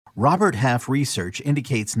Robert Half research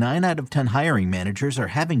indicates 9 out of 10 hiring managers are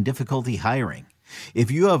having difficulty hiring.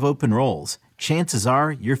 If you have open roles, chances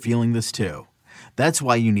are you're feeling this too. That's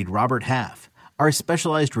why you need Robert Half. Our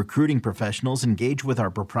specialized recruiting professionals engage with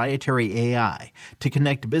our proprietary AI to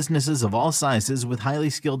connect businesses of all sizes with highly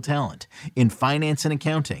skilled talent in finance and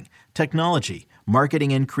accounting, technology,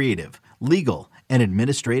 marketing and creative, legal, and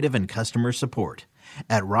administrative and customer support.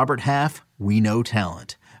 At Robert Half, we know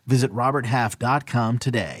talent. Visit roberthalf.com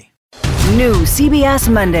today. New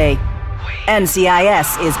CBS Monday.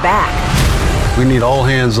 NCIS is back. We need all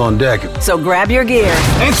hands on deck. So grab your gear.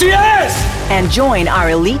 NCIS! And join our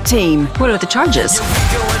elite team. What are the charges?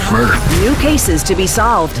 Murder. New cases to be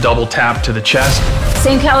solved. Double tap to the chest.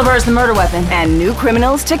 Same caliber as the murder weapon. And new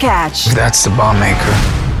criminals to catch. That's the bomb maker.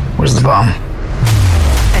 Where's the bomb?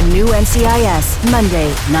 A new NCIS,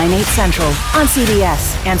 Monday, 9/8 Central, on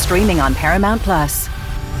CBS and streaming on Paramount+.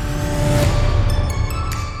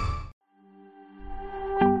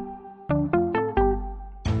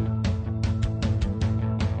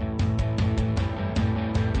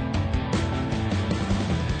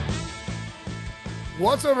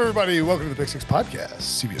 What's up, everybody? Welcome to the Big Six Podcast,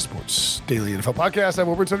 CBS Sports Daily NFL Podcast. I'm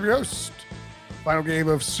Wilbur Sutton, your host. Final game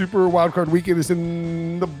of Super Wildcard Weekend is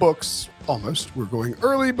in the books, almost. We're going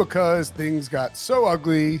early because things got so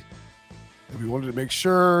ugly that we wanted to make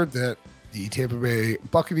sure that the Tampa Bay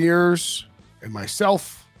Buccaneers and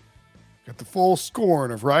myself got the full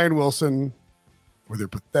scorn of Ryan Wilson for their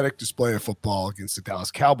pathetic display of football against the Dallas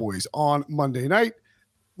Cowboys on Monday night.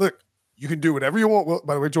 Look, you can do whatever you want.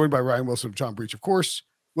 By the way, joined by Ryan Wilson and John Breach, of course.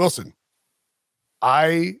 Wilson,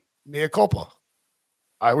 mea culpa.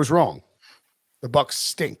 I was wrong. The Bucs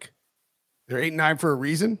stink. They're 8-9 for a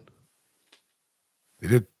reason. They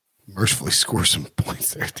did mercifully score some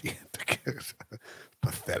points there at the end.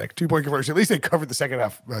 Pathetic 2-point conversion. At least they covered the second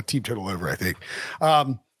half team total over, I think.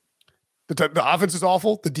 The offense is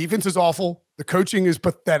awful. The defense is awful. The coaching is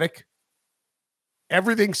pathetic.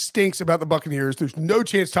 Everything stinks about the Buccaneers. There's no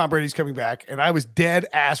chance Tom Brady's coming back. And I was dead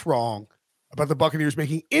ass wrong about the Buccaneers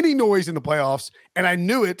making any noise in the playoffs. And I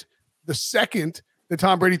knew it the second that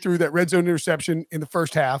Tom Brady threw that red zone interception in the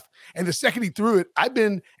first half. And the second he threw it, I've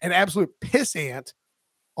been an absolute pissant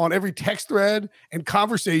on every text thread and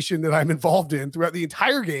conversation that I'm involved in throughout the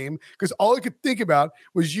entire game, because all I could think about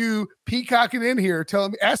was you peacocking in here,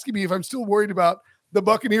 asking me if I'm still worried about the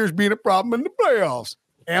Buccaneers being a problem in the playoffs.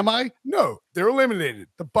 Am I? No, they're eliminated.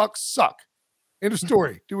 The Bucs suck. End of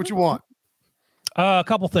story. Do what you want. A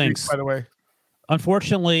couple things. By the way,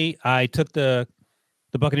 unfortunately, I took the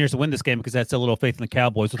Buccaneers to win this game because that's a little faith in the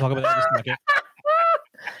Cowboys. We'll talk about that in a second.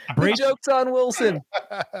 The joke's on Wilson.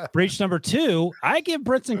 Breach number 2. I give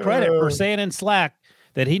Brinson credit for saying in Slack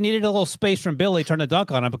that he needed a little space from Billy trying to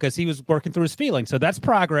dunk on him because he was working through his feelings. So that's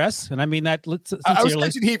progress, and I mean that sincerely. I was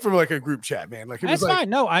catching heat from like a group chat, man. Like that's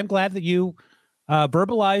fine. No, I'm glad that you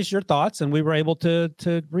verbalize your thoughts and we were able to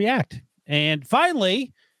react. And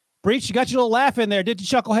finally, Breach, you got your little laugh in there, did you,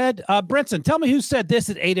 Chucklehead? Brinson, tell me who said this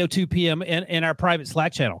at 8:02 p.m. in our private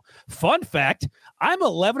Slack channel. Fun fact, I'm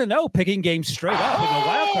 11-0 picking games straight up in the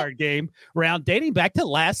wild card game round dating back to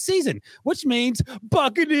last season, which means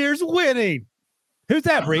Buccaneers winning. Who's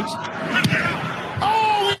that, Breach?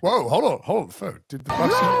 Whoa, hold on the phone. Did the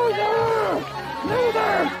Bucs?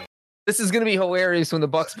 This is going to be hilarious when the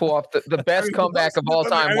Bucs pull off the best comeback of all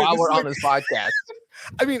time while we're on this podcast.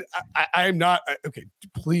 I mean, I am not okay.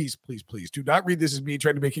 Please do not read this as me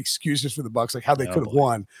trying to make excuses for the Bucs, like how they could have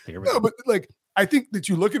won. No, but like I think that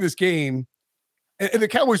you look at this game, and the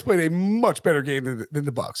Cowboys played a much better game than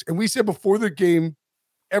the Bucs. And we said before the game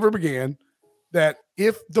ever began that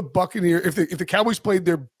if the Cowboys played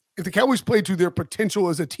to their potential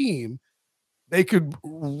as a team, they could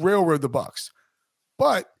railroad the Bucs.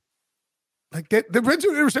 But like that, the red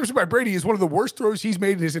zone interception by Brady is one of the worst throws he's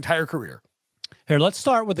made in his entire career. Here, let's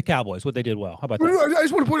start with the Cowboys. What they did well. How about that? I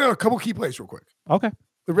just want to point out a couple key plays real quick. Okay.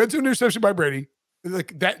 The red zone interception by Brady,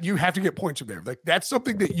 like that, you have to get points from there. Like that's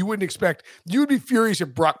something that you wouldn't expect. You would be furious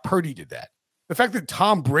if Brock Purdy did that. The fact that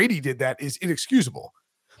Tom Brady did that is inexcusable.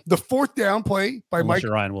 The fourth down play by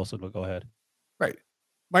Ryan Wilson, but go ahead. Right.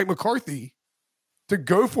 Mike McCarthy to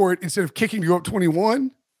go for it instead of kicking to go up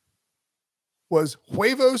 21 was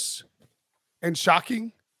huevos and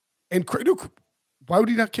shocking. And why would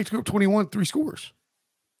he not kick to go up 21, 3 scores?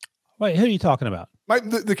 Wait, who are you talking about?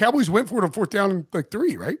 The Cowboys went for it on fourth down and like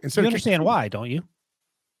 3, right? You understand why, don't you?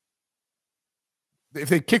 If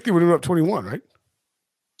they kicked, they would have been up 21, right?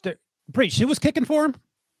 Preach, who was kicking for him?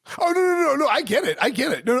 Oh, no. I get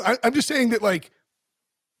it. No, I'm just saying that, like,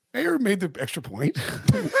 Mayer made the extra point.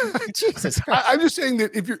 Jesus. I'm just saying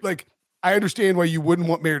that if you're like, I understand why you wouldn't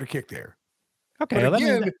want Mayer to kick there. Okay, But well,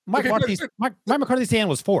 again, Mike McCarthy's hand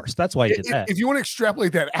was forced. That's why he did that. If you want to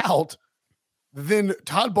extrapolate that out, then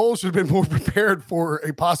Todd Bowles should have been more prepared for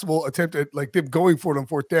a possible attempt at like them going for it on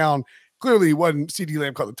fourth down. Clearly, he wasn't. CeeDee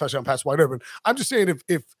Lamb caught the touchdown pass wide open. I'm just saying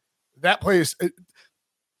if that play is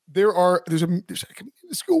there's a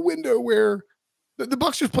minuscule window where the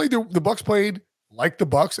Bucs just played. The Bucs played like the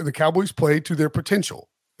Bucs, and the Cowboys played to their potential.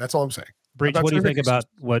 That's all I'm saying. Breach, what do you think about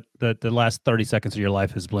what the last 30 seconds of your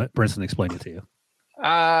life has Brinson explained it to you?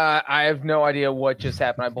 I have no idea what just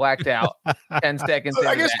happened. I blacked out 10 seconds.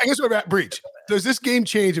 I guess what about Breach? Does this game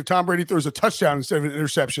change if Tom Brady throws a touchdown instead of an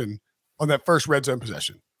interception on that first red zone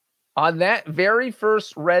possession? On that very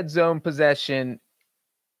first red zone possession,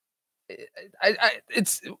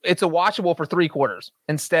 it's a watchable for 3 quarters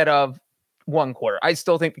instead of 1 quarter. I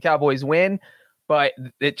still think the Cowboys win, but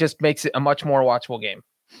it just makes it a much more watchable game.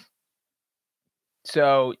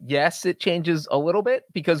 So yes, it changes a little bit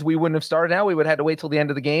because we wouldn't have started now. We would have had to wait till the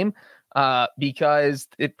end of the game because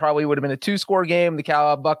it probably would have been a 2-score game. The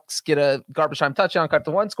Bucs get a garbage time touchdown, cut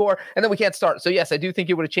to 1 score, and then we can't start. So yes, I do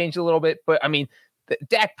think it would have changed a little bit. But I mean,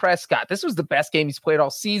 Dak Prescott, this was the best game he's played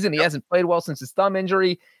all season. He hasn't played well since his thumb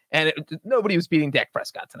injury, and nobody was beating Dak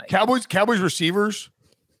Prescott tonight. Cowboys receivers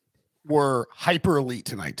were hyper elite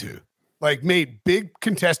tonight too. Like made big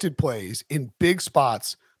contested plays in big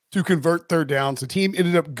spots to convert third downs. The team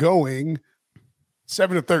ended up going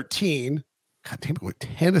 7-13. God damn it, went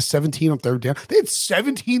 10-17 on third down. They had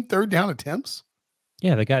 17 third down attempts.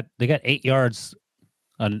 Yeah, they got 8 yards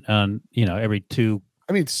on every 2.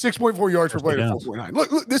 I mean, 6.4 yards per play to 4.9.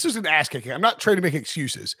 Look, this is an ass kicking. I'm not trying to make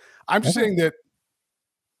excuses. I'm just saying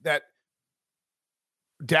that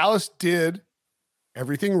Dallas did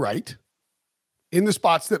everything right in the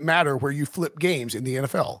spots that matter where you flip games in the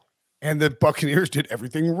NFL. And the Buccaneers did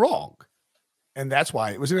everything wrong. And that's why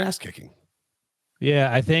it was an ass kicking.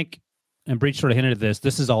 Yeah, I think, and Breach sort of hinted at this,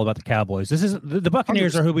 this is all about the Cowboys. This is the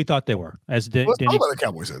Buccaneers are who we thought they were, as Let's talk about the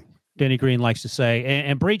Cowboys then. Denny Green likes to say.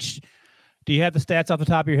 And Breach, do you have the stats off the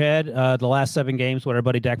top of your head? The last 7 games, what our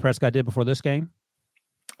buddy Dak Prescott did before this game?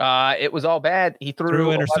 It was all bad. He threw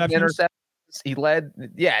interceptions. He led.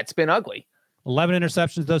 Yeah, it's been ugly. 11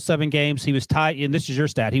 interceptions those 7 games. He was tied, and this is your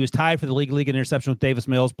stat. He was tied for the league in interception with Davis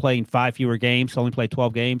Mills, playing 5 fewer games. Only played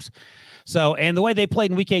 12 games. So, and the way they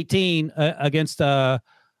played in Week 18 against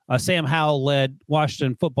Sam Howell-led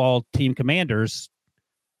Washington football team Commanders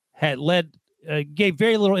gave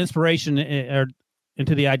very little inspiration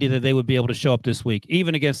into the idea that they would be able to show up this week,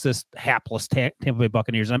 even against this hapless Tampa Bay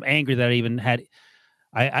Buccaneers. And I'm angry that I even had.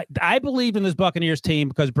 I believe in this Buccaneers team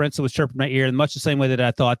because Brinson was chirping my ear in much the same way that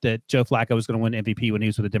I thought that Joe Flacco was going to win MVP when he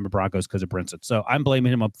was with the Denver Broncos because of Brinson. So I'm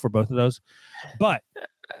blaming him up for both of those. But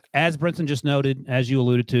as Brinson just noted, as you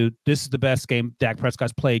alluded to, this is the best game Dak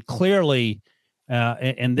Prescott's played clearly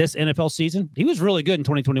in this NFL season. He was really good in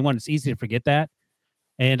 2021. It's easy to forget that.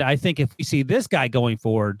 And I think if we see this guy going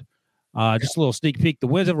forward, just a little sneak peek, the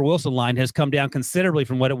wins over Wilson line has come down considerably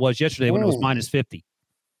from what it was yesterday when it was minus 50.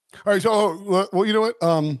 All right, so well, you know what?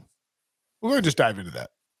 We're going to just dive into that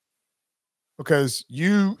because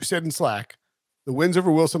you said in Slack the wins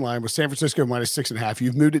over Wilson line was San Francisco minus 6.5.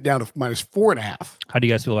 You've moved it down to minus 4.5. How do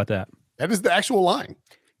you guys feel about that? That is the actual line.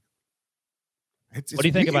 What do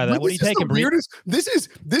you think about that? What do you think?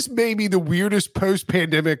 This may be the weirdest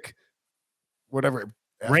post-pandemic, whatever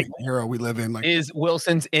era we live in. Like, is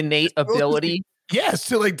Wilson's innate ability. Yes,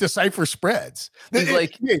 to like decipher spreads.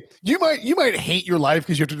 Like you might hate your life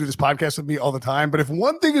because you have to do this podcast with me all the time. But if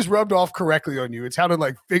one thing is rubbed off correctly on you, it's how to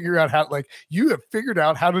like figure out how like you have figured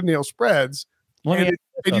out how to nail spreads. And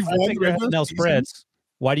you've won the nail spreads.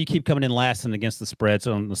 Why do you keep coming in last and against the spreads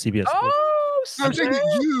on the CBS? I'm saying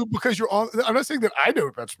that you because you're on. I'm not saying that I know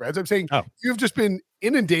about spreads. I'm saying you've just been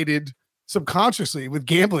inundated subconsciously with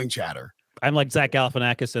gambling chatter. I'm like Zach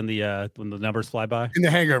Galifianakis in the when the numbers fly by. In The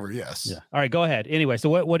Hangover, yes. Yeah. All right, go ahead. Anyway, so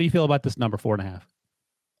what do you feel about this number 4.5?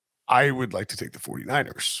 I would like to take the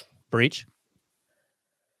 49ers. Breach?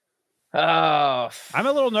 I'm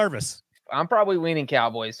a little nervous. I'm probably leaning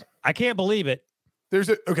Cowboys. I can't believe it.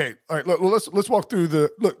 Okay. All right. Let's walk through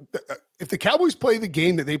if the Cowboys play the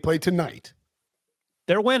game that they play tonight,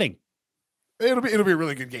 they're winning. It'll be a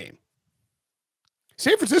really good game.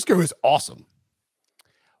 San Francisco is awesome.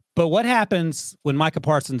 But what happens when Micah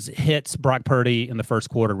Parsons hits Brock Purdy in the first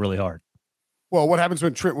quarter really hard? Well, what happens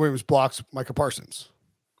when Trent Williams blocks Micah Parsons?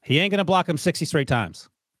 He ain't going to block him 60 straight times.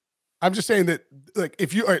 I'm just saying that, like,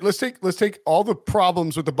 all right, let's take all the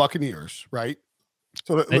problems with the Buccaneers, right?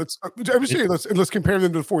 So let's compare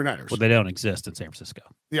them to the 49ers. Well, they don't exist in San Francisco.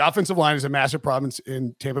 The offensive line is a massive problem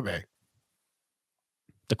in Tampa Bay.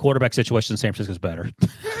 The quarterback situation in San Francisco is better.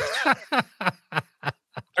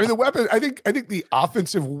 I mean, the weapon. I think the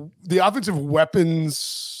offensive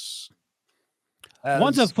weapons.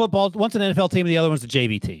 One's a football, one's an NFL team, and the other one's a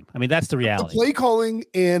JV team. I mean, that's the reality. The play calling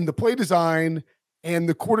and the play design and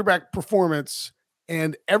the quarterback performance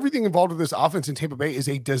and everything involved with this offense in Tampa Bay is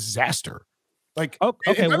a disaster. Like, and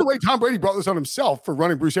by the way, Tom Brady brought this on himself for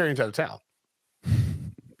running Bruce Arians out of town.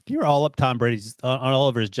 You're all up Tom Brady's on all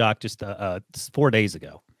over his jock just 4 days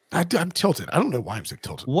ago. I'm tilted. I don't know why I'm so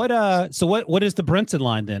tilted. What what is the Brinson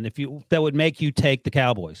line then? That would make you take the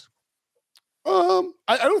Cowboys? I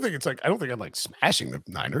don't think I'm like smashing the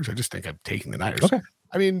Niners. I just think I'm taking the Niners. Okay.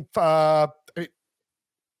 I mean, obviously,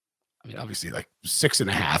 like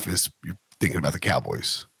 6.5 is you're thinking about the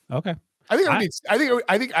Cowboys. Okay.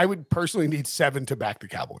 I think I would personally need 7 to back the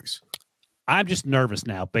Cowboys. I'm just nervous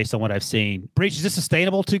now based on what I've seen. Breach, is this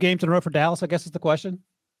sustainable 2 games in a row for Dallas? I guess is the question.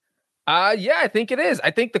 Yeah, I think it is.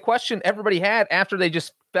 I think the question everybody had after they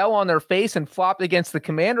just fell on their face and flopped against the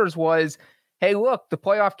Commanders was, hey, look, the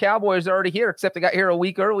playoff Cowboys are already here, except they got here a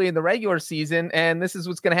week early in the regular season, and this is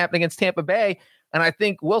what's going to happen against Tampa Bay. And I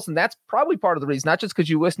think, Wilson, that's probably part of the reason, not just because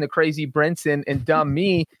you listen to crazy Brinson and dumb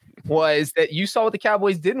me, was that you saw what the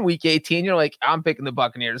Cowboys did in week 18. You're like, I'm picking the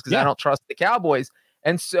Buccaneers because I don't trust the Cowboys.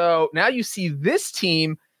 And so now you see this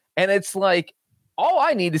team, and it's like, all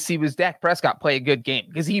I need to see was Dak Prescott play a good game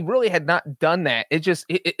because he really had not done that. It just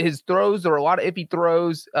his throws, there were a lot of iffy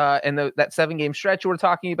throws in that 7-game stretch you were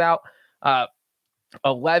talking about.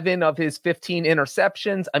 11 of his 15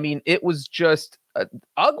 interceptions. I mean, it was just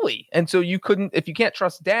ugly. And so if you can't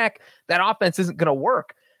trust Dak, that offense isn't going to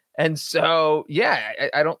work. And so, yeah,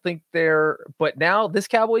 I don't think but now this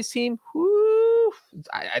Cowboys team,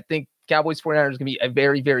 I think Cowboys 49ers is going to be a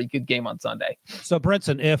very, very good game on Sunday. So,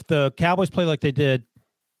 Brinson, if the Cowboys play like they did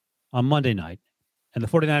on Monday night and the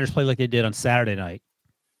 49ers play like they did on Saturday night,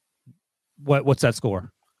 what's that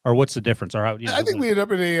score? Or what's the difference? Or I think we end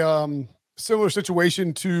up in a similar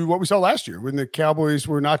situation to what we saw last year when the Cowboys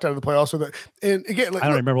were knocked out of the playoffs. And again, I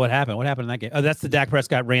don't remember what happened. What happened in that game? Oh, that's the Dak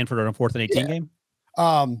Prescott ran for a 4th and 18 game?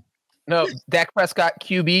 No, Dak Prescott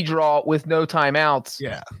QB draw with no timeouts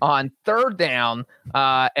on 3rd down,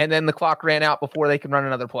 and then the clock ran out before they could run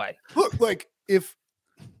another play. Look, like if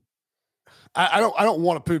I don't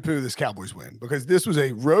want to poo-poo this Cowboys win because this was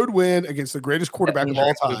a road win against the greatest quarterback of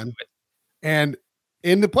all time, and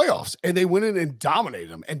in the playoffs, and they went in and dominated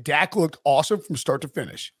them. And Dak looked awesome from start to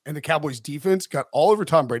finish, and the Cowboys defense got all over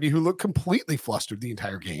Tom Brady, who looked completely flustered the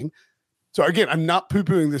entire game. So again, I'm not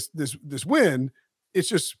poo-pooing this win. It's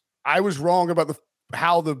just I was wrong about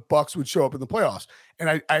how the Bucs would show up in the playoffs.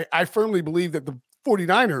 And I firmly believe that the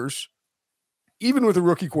 49ers, even with a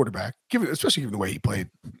rookie quarterback, especially given the way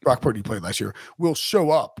Brock Purdy played last year, will show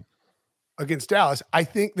up against Dallas. I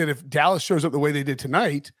think that if Dallas shows up the way they did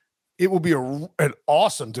tonight, it will be an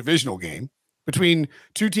awesome divisional game between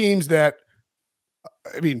 2 teams that,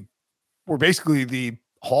 I mean, were basically the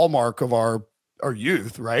hallmark of our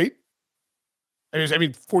youth, right? I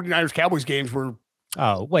mean, 49ers Cowboys games were.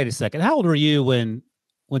 Oh, wait a second. How old were you when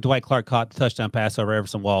Dwight Clark caught the touchdown pass over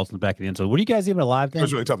Everson Walls in the back of the end zone? Were you guys even alive then? I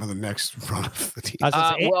was really talking about the next run of the team.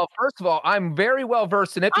 Well, first of all, I'm very well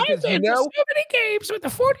versed in it because so many games with the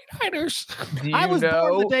 49ers. I was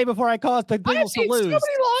born the day before I caused the Bengals to lose. So many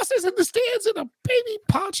losses in the stands in a baby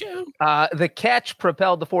poncho. The catch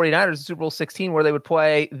propelled the 49ers to Super Bowl 16, where they would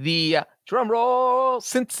play the drumroll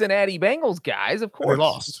Cincinnati Bengals guys. Of course, they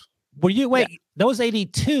lost. Were you that was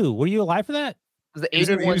 82? Were you alive for that? It was the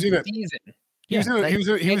 81 season. He was an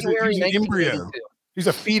embryo. He's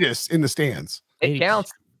a fetus in the stands. It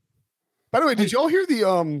counts. By the way, did y'all hear the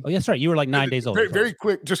Oh, that's right. You were like 9 days old. Very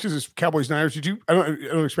quick, just because it's Cowboys Niners. Did you? I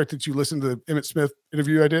don't expect that you listened to the Emmitt Smith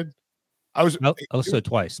interview I did. I listened to it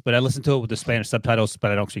twice, but I listened to it with the Spanish subtitles,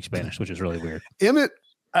 but I don't speak Spanish, which is really weird. Emmitt,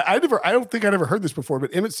 I don't think I'd ever heard this before,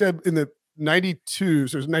 but Emmitt said in the 92, so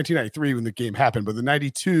it was 1993 when the game happened, but the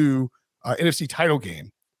 92 NFC title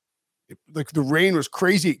game, like the rain was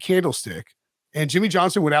crazy at Candlestick, and Jimmy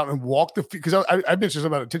Johnson went out and walked the because I mentioned something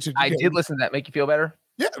about attention. I did listen to that. Make you feel better?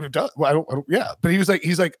 Yeah, it does. Well, I don't. Yeah, but he's like,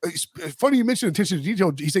 it's funny you mentioned attention to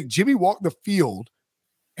detail. He's like, Jimmy walked the field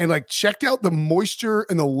and like checked out the moisture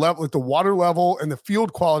and the level, like the water level and the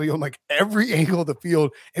field quality on like every angle of the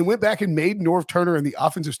field, and went back and made Norv Turner and the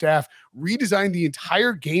offensive staff redesign the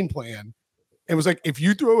entire game plan. And was like, if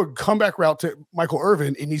you throw a comeback route to Michael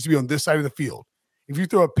Irvin, it needs to be on this side of the field. If you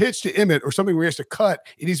throw a pitch to Emmitt or something where he has to cut,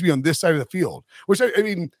 it needs to be on this side of the field. Which I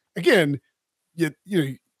mean, again, you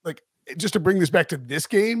know, like just to bring this back to this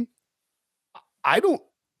game, I don't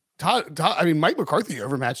Mike McCarthy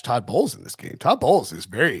overmatched Todd Bowles in this game. Todd Bowles is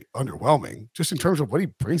very underwhelming just in terms of what he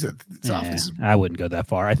brings to this offense. I wouldn't go that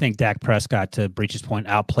far. I think Dak Prescott, to Breach's point,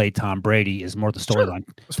 outplayed Tom Brady is more the storyline.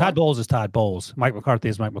 Sure. Todd Bowles is Todd Bowles. Mike McCarthy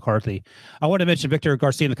is Mike McCarthy. I want to mention Victor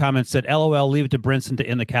Garcia in the comments said, LOL, leave it to Brinson to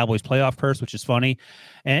end the Cowboys playoff curse, which is funny.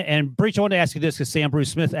 And Breach, I want to ask you this because Sam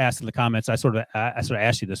Bruce Smith asked in the comments. I sort of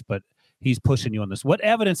asked you this, but he's pushing you on this. What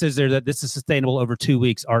evidence is there that this is sustainable over 2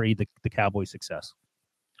 weeks, re the Cowboys' success?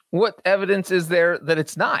 What evidence is there that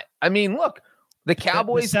it's not? I mean, look, the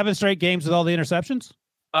Cowboys... The 7 straight games with all the interceptions?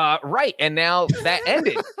 Right. And now that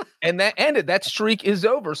ended. That streak is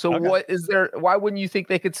over. So What is there? Why wouldn't you think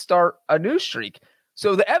they could start a new streak?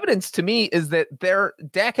 So the evidence to me is that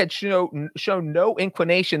Dak had shown no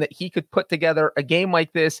inclination that he could put together a game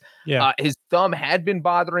like this. Yeah. His thumb had been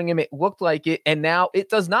bothering him. It looked like it. And now it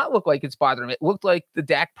does not look like it's bothering him. It looked like the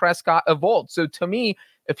Dak Prescott of old. So to me,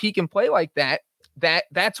 if he can play like that,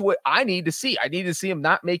 that's what I need to see. I need to see him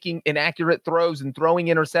not making inaccurate throws and throwing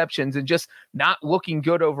interceptions and just not looking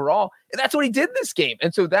good overall. And that's what he did this game.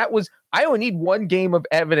 And so I only need one game of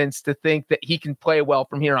evidence to think that he can play well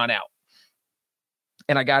from here on out.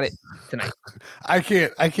 And I got it tonight. I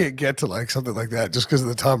can't get to like something like that just because of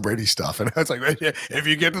the Tom Brady stuff. And it's like, if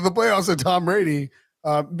you get to the playoffs and Tom Brady,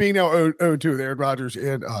 being now 0-2 with Aaron Rodgers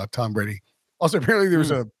and Tom Brady. Also, apparently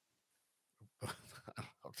there's I'll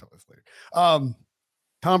tell this later.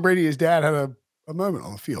 Tom Brady, his dad, had a moment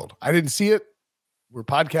on the field. I didn't see it. We're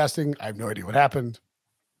podcasting. I have no idea what happened.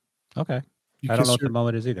 Okay. I don't know what the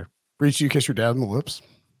moment is either. Breach, you kiss your dad on the lips?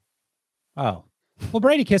 Oh. Well,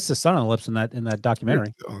 Brady kissed his son on the lips in that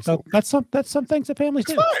documentary. So that's some things that families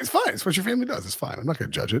do. It's fine. It's what your family does. It's fine. I'm not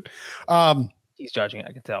going to judge it. He's judging it.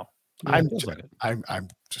 I can tell. I'm just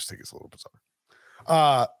thinking it's a little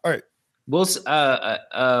bizarre. All right. Wilson,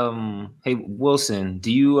 hey Wilson,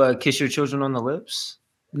 do you kiss your children on the lips?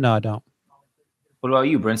 No, I don't. What about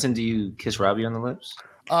you, Brinson? Do you kiss Robbie on the lips?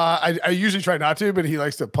 I usually try not to, but he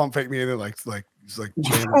likes to pump fake me and then he's like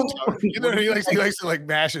jamming his tongue. He likes to like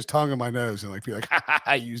mash his tongue on my nose and like be like,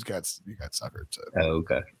 ha, you got suckered. So. Oh,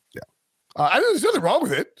 okay. Yeah. There's nothing wrong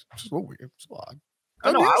with it. It's just a little weird. It's odd.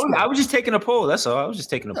 I was just taking a poll. That's all. I was just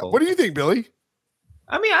taking a poll. What do you think, Billy?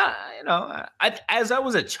 I mean, as I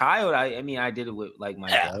was a child, I did it with like my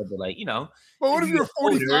dad, but like, Well, what if you're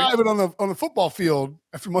 45 and on the football field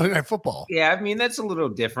after Monday Night Football? Yeah, I mean that's a little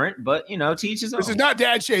different, but teach his own. This is not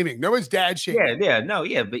dad shaming. No one's dad shaming.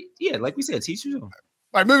 But like we said, teach his own. All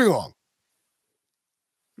right, moving along.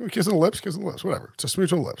 Kissing the lips, whatever. It's a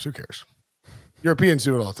smooch on the lips. Who cares? Europeans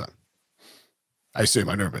do it all the time. I assume.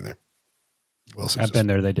 I've never been there. I've been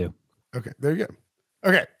there. They do. Okay, there you go.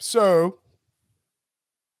 Okay, so.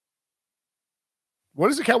 What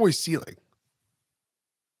is the Cowboys ceiling?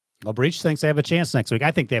 Well, Breach thinks they have a chance next week. I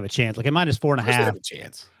think they have a chance. Like, mine is 4.5. They have a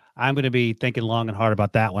chance. I'm going to be thinking long and hard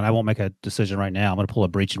about that one. I won't make a decision right now. I'm going to pull a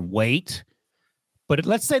Breach and wait. But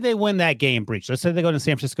let's say they win that game, Breach. Let's say they go to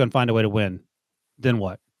San Francisco and find a way to win. Then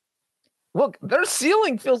what? Look, their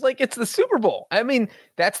ceiling feels like it's the Super Bowl. I mean,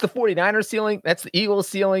 that's the 49ers ceiling. That's the Eagles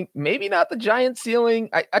ceiling. Maybe not the Giants ceiling.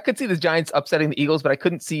 I could see the Giants upsetting the Eagles, but I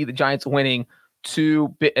couldn't see the Giants winning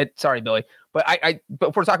sorry, Billy. But but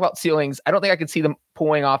if we're talking about ceilings, I don't think I could see them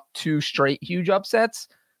pulling off 2 straight huge upsets.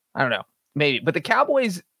 I don't know, maybe. But the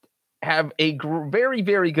Cowboys have a very,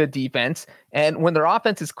 very good defense, and when their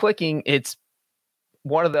offense is clicking, it's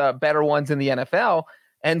one of the better ones in the NFL.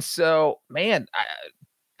 And so, man,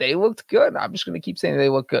 they looked good. I'm just going to keep saying they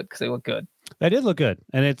look good because they look good. They did look good,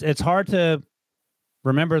 and it's hard to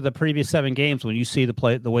remember the previous 7 games when you see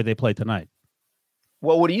the way they played tonight.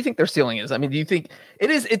 Well, what do you think their ceiling is? I mean, do you think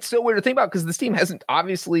it's so weird to think about because this team hasn't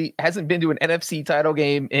been to an NFC title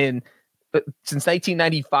game since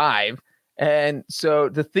 1995. And so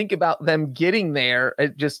to think about them getting there,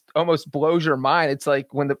 it just almost blows your mind. It's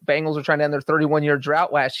like when the Bengals were trying to end their 31-year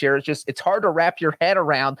drought last year. It's hard to wrap your head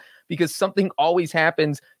around because something always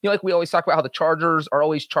happens. Like we always talk about how the Chargers are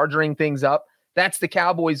always charging things up. That's the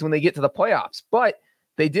Cowboys when they get to the playoffs. But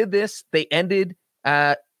they did this. They ended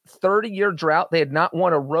 30-year drought. They had not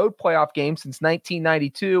won a road playoff game since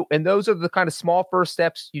 1992. And those are the kind of small first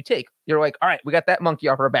steps you take. You're like, all right, we got that monkey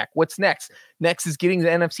off our back. What's next? Next is getting the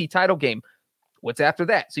NFC title game. What's after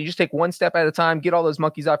that? So you just take one step at a time, get all those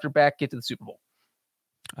monkeys off your back, get to the Super Bowl.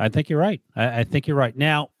 I think you're right. I think you're right.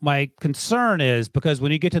 Now, my concern is because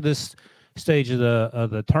when you get to this stage of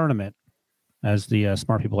the tournament, as the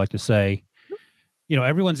smart people like to say,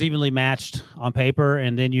 everyone's evenly matched on paper,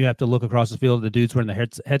 and then you have to look across the field at the dudes wearing the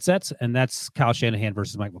headsets, and that's Kyle Shanahan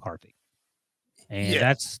versus Mike McCarthy.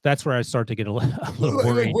 And that's where I start to get a little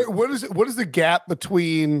worried. What is the gap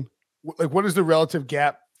between, what is the relative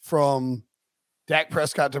gap from Dak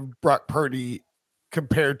Prescott to Brock Purdy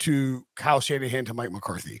compared to Kyle Shanahan to Mike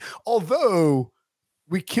McCarthy. Although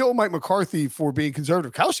we kill Mike McCarthy for being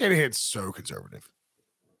conservative, Kyle Shanahan's so conservative.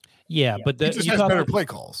 Yeah, but he just has better play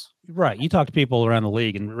calls. Right. You talk to people around the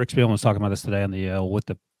league, and Rick Spielman was talking about this today on the with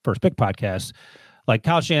the First Pick podcast. Like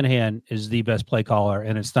Kyle Shanahan is the best play caller,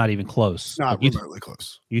 and it's not even close. It's not remotely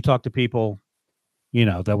close. You talk to people,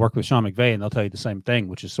 that work with Sean McVay, and they'll tell you the same thing,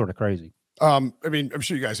 which is sort of crazy. I mean, I'm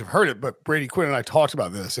sure you guys have heard it, but Brady Quinn and I talked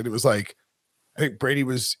about this, and it was like, I think Brady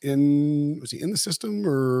was he in the system,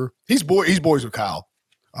 or he's boys with Kyle.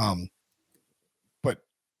 But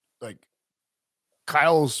like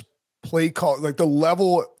Kyle's play call, like the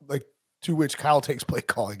level like to which Kyle takes play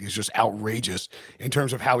calling is just outrageous in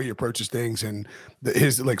terms of how he approaches things and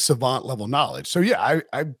his like savant level knowledge. So yeah,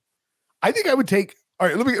 I think I would take. All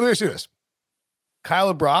right, let me ask you this: Kyle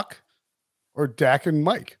and Brock, or Dak and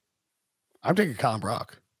Mike? I'm taking Kyle and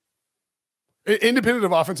Brock, independent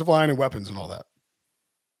of offensive line and weapons and all that.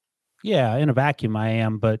 Yeah, in a vacuum, I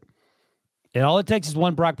am, but all it takes is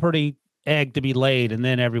one Brock Purdy egg to be laid, and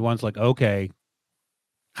then everyone's like, okay.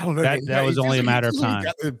 I don't know. That was only a matter of time.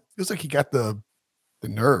 Feels like he got the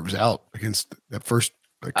nerves out against that first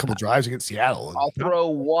couple drives against Seattle. I'll throw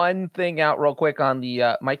one thing out real quick on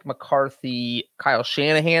the Mike McCarthy, Kyle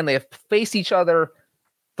Shanahan. They have faced each other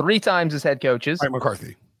 3 times as head coaches. Mike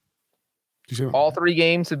McCarthy. All 3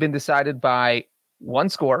 games have been decided by 1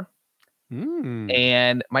 score.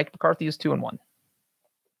 And Mike McCarthy is 2-1.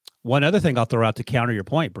 One other thing I'll throw out to counter your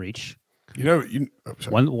point, Breach.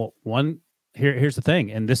 One. Here's the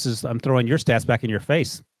thing, and this is I'm throwing your stats back in your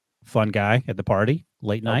face. Fun guy at the party,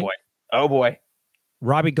 late night. Oh boy.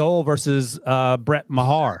 Robbie Gould versus Brett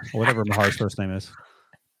Maher, or whatever Maher's first name is.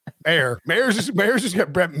 Mayor's just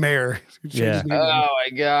got Brett Mayer. Yeah. Oh my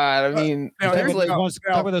God. I mean, I'll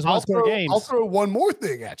throw one more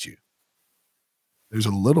thing at you. There's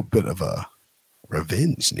a little bit of a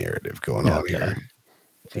revenge narrative going on here.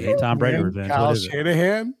 Tom Brady revenge. Kyle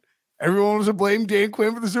Shanahan. Everyone wants to blame Dan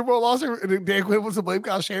Quinn for the Super Bowl loss, and Dan Quinn wants to blame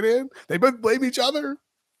Kyle Shanahan. They both blame each other.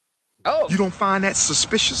 Oh, you don't find that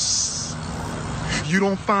suspicious? You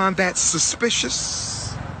don't find that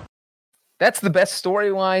suspicious? That's the best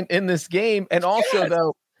storyline in this game. And also,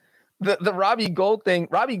 though, the Robbie Gould thing,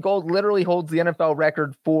 Robbie Gould literally holds the NFL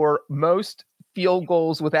record for most field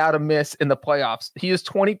goals without a miss in the playoffs. He is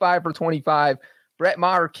 25 for 25. Brett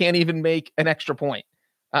Maher can't even make an extra point.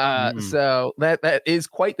 So that is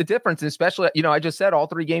quite the difference. And especially, I just said all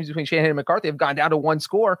 3 games between Shanahan and McCarthy have gone down to 1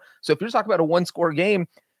 score. So if you're talking about a 1-score game,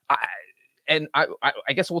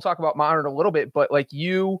 I guess we'll talk about Maher in a little bit, but like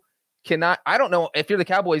you cannot, I don't know if you're the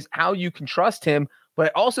Cowboys, how you can trust him, but I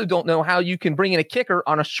also don't know how you can bring in a kicker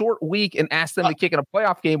on a short week and ask them to kick in a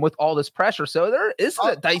playoff game with all this pressure. So there is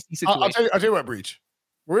a dicey situation. I'll tell you what, Breach.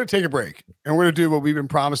 We're going to take a break and we're going to do what we've been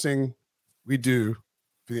promising we do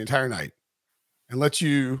for the entire night. And let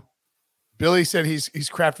you, Billy said he's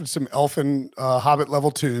crafted some elfin Hobbit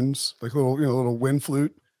level tunes, like little wind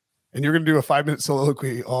flute. And you're going to do a 5-minute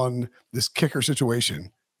soliloquy on this kicker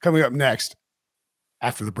situation coming up next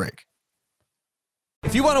after the break.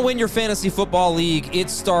 If you want to win your fantasy football league, it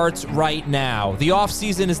starts right now. The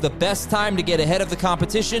offseason is the best time to get ahead of the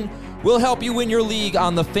competition. We'll help you win your league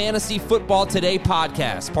on the Fantasy Football Today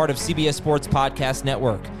podcast, part of CBS Sports Podcast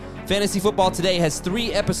Network. Fantasy Football Today has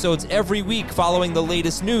 3 episodes every week following the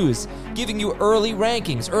latest news, giving you early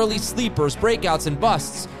rankings, early sleepers, breakouts, and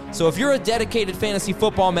busts. So if you're a dedicated fantasy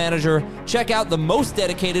football manager, check out the most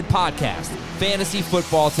dedicated podcast, Fantasy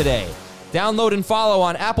Football Today. Download and follow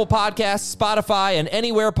on Apple Podcasts, Spotify, and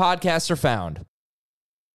anywhere podcasts are found.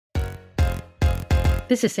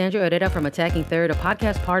 This is Sandra Herrera from Attacking Third, a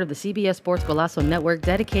podcast part of the CBS Sports Golazo Network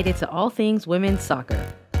dedicated to all things women's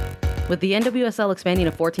soccer. With the NWSL expanding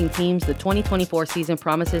to 14 teams, the 2024 season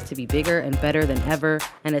promises to be bigger and better than ever,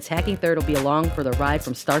 and Attacking Third will be along for the ride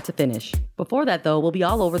from start to finish. Before that, though, we'll be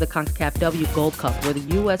all over the CONCACAF W Gold Cup, where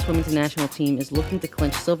the U.S. women's national team is looking to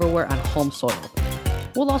clinch silverware on home soil.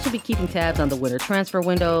 We'll also be keeping tabs on the winter transfer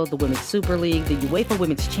window, the Women's Super League, the UEFA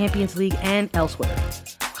Women's Champions League, and elsewhere.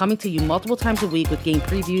 Coming to you multiple times a week with game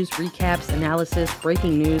previews, recaps, analysis,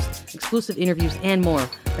 breaking news, exclusive interviews, and more.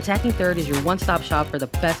 Attacking Third is your one-stop shop for the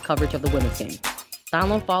best coverage of the women's game.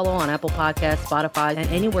 Download, follow on Apple Podcasts, Spotify, and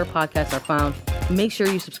anywhere podcasts are found. Make sure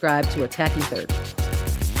you subscribe to Attacking Third.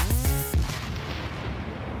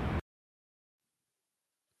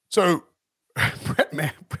 So, Brett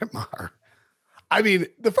Maher. I mean,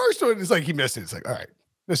 the first one is like he missed it. It's like, all right,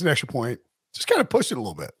 missed an extra point. Just kind of pushed it a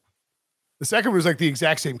little bit. The second was like the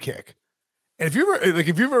exact same kick. And if you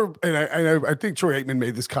ever, and I think Troy Aikman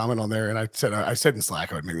made this comment on there, and I said in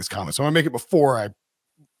Slack I would make this comment, so I'm gonna make it before I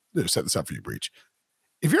set this up for you, Breach.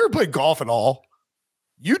 If you ever play golf at all,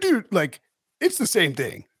 you do it's the same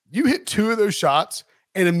thing. You hit 2 of those shots,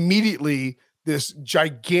 and immediately this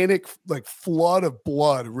gigantic flood of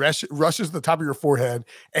blood rushes to the top of your forehead,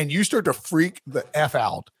 and you start to freak the F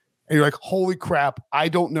out. And you're like, holy crap, I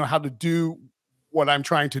don't know how to do what I'm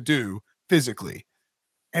trying to do physically.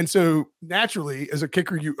 And so naturally, as a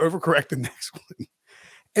kicker, you overcorrect the next one.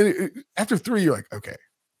 And after 3, you're like, okay,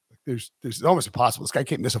 there's almost impossible. This guy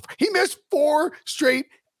can't miss he missed 4 straight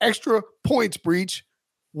extra points, Breach.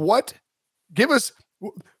 What? Give us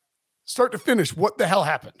start to finish. What the hell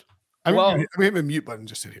happened? I'm going to hit my mute button.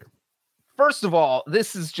 Just sit here. First of all,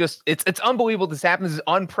 this is just, it's unbelievable this happened. This is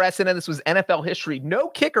unprecedented. This was NFL history. No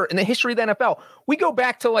kicker in the history of the NFL. We go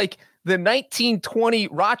back to the 1920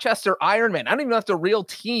 Rochester Ironmen. I don't even know if it's a real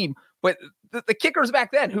team, but the kickers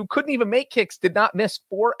back then who couldn't even make kicks did not miss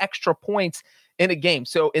 4 extra points in a game.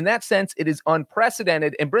 So in that sense, it is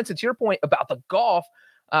unprecedented. And Brinson, to your point about the golf,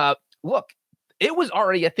 look, it was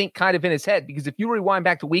already, I think, kind of in his head, because if you rewind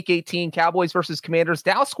back to week 18, Cowboys versus Commanders,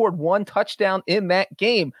 Dallas scored 1 touchdown in that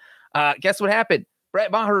game. Guess what happened?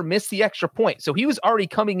 Brett Maher missed the extra point. So he was already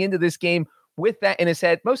coming into this game with that in his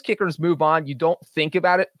head. Most kickers move on. You don't think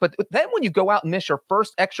about it. But then when you go out and miss your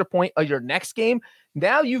first extra point of your next game,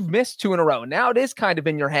 now you've missed 2 in a row. Now it is kind of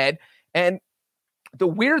in your head. And the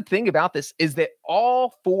weird thing about this is that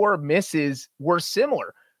all 4 misses were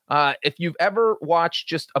similar. If you've ever watched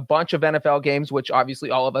just a bunch of NFL games, which obviously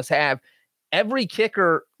all of us have, every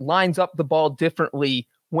kicker lines up the ball differently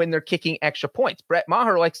when they're kicking extra points. Brett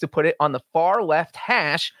Maher likes to put it on the far left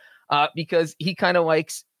hash because he kind of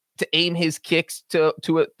likes to aim his kicks to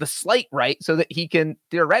the slight right so that he can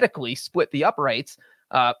theoretically split the uprights.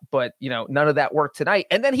 But, none of that worked tonight.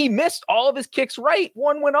 And then he missed all of his kicks right.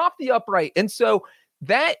 1 went off the upright. And so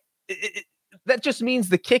that just means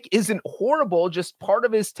the kick isn't horrible, just part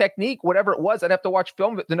of his technique, whatever it was. I'd have to watch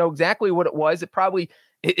film of it to know exactly what it was. It probably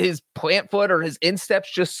his plant foot or his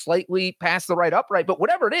insteps just slightly past the right upright, but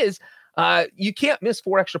whatever it is, you can't miss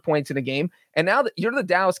 4 extra points in a game. And now that you're the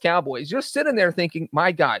Dallas Cowboys, you're sitting there thinking,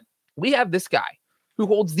 my God, we have this guy who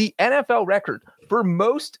holds the NFL record for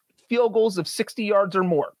most field goals of 60 yards or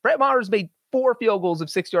more. Brett Maher's made 4 field goals of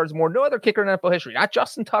 6 yards or more. No other kicker in NFL history, not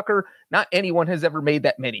Justin Tucker, not anyone has ever made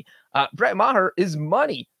that many. Brett Maher is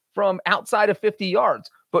money from outside of 50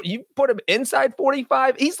 yards, but you put him inside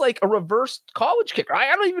 45, he's like a reverse college kicker.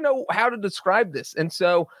 I don't even know how to describe this. And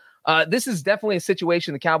so this is definitely a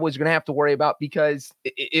situation the Cowboys are going to have to worry about, because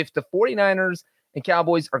if the 49ers and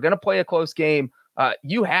Cowboys are going to play a close game,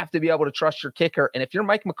 you have to be able to trust your kicker. And if you're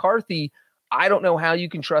Mike McCarthy, I don't know how you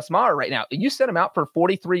can trust Maher right now. You set him out for a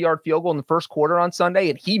 43-yard field goal in the first quarter on Sunday,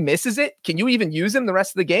 and he misses it. Can you even use him the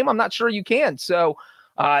rest of the game? I'm not sure you can. So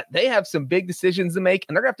they have some big decisions to make,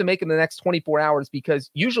 and they're going to have to make them in the next 24 hours,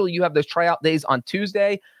 because usually you have those tryout days on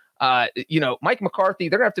Tuesday. Mike McCarthy,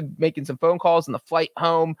 they're going to have to be making some phone calls on the flight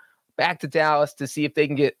home back to Dallas to see if they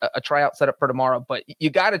can get a tryout set up for tomorrow. But you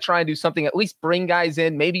got to try and do something, at least bring guys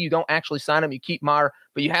in. Maybe you don't actually sign them, you keep Maher,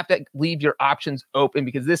 but you have to leave your options open,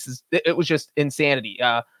 because it was just insanity.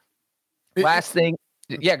 Last thing.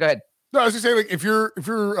 Yeah, go ahead. No, I was just saying, if you're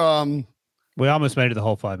we almost made it the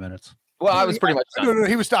whole 5 minutes. Well, I was pretty much done. No,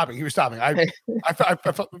 he was stopping. I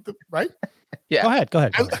felt right. Yeah. Go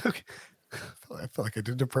ahead. I felt like I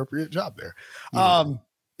did an appropriate job there.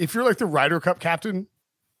 If you're like the Ryder Cup captain,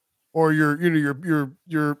 or you're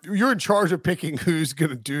in charge of picking who's going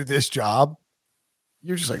to do this job,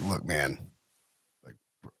 you're just like, look, man,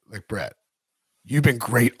 like Brett, you've been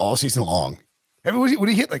great all season long. I mean, when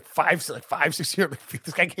he hit like 5, 6 years,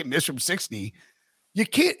 this guy can't miss from 60. You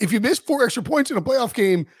can't, if you miss 4 extra points in a playoff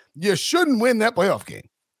game, you shouldn't win that playoff game.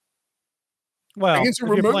 Well, against a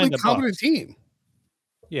remotely competent team.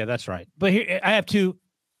 Yeah, that's right. But here, I have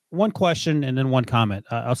one question and then one comment.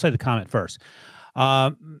 I'll say the comment first.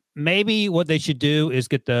 Maybe what they should do is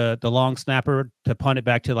get the long snapper to punt it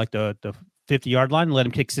back to like the 50-yard line and let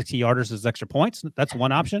him kick 60-yarders as extra points. That's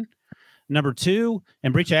one option. Number 2,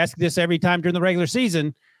 and Breach, I ask this every time during the regular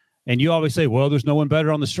season, and you always say, well, there's no one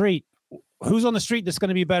better on the street. Who's on the street that's going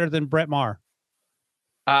to be better than Brett Maher?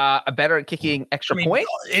 Better at kicking extra points?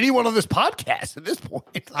 Anyone on this podcast at this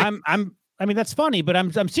point. I mean, that's funny, but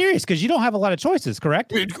I'm serious, because you don't have a lot of choices,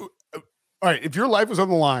 correct? All right. If your life was on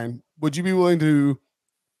the line, would you be willing to,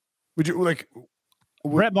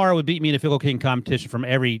 Brett Maher would beat me in a field goal kicking competition from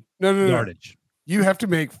every yardage. No. You have to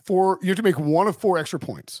make 1 of 4 extra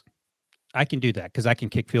points. I can do that because I can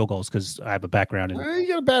kick field goals because I have a background in it. You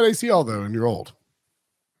got a bad ACL though, and you're old.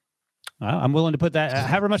 I'm willing to put that.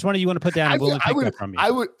 However much money you want to put down, I'm willing to take that from you. I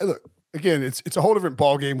would look again. It's a whole different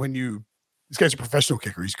ball game when this guy's a professional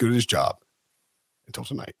kicker. He's good at his job. until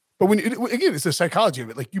tonight. But again, it's the psychology of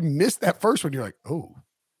it. Like you missed that first one, you're like, oh,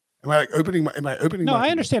 am I opening? No, I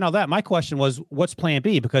understand all that. My question was, what's plan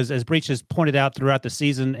B? Because as Breach has pointed out throughout the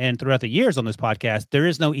season and throughout the years on this podcast, there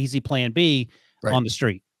is no easy plan B on the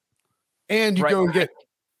street. And you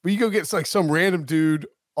go get like some random dude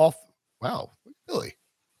off. Wow, Billy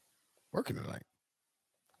working tonight.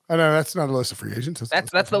 I know that's not a list of free agents.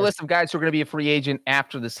 That's the list of guys who are going to be a free agent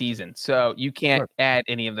after the season. So you can't add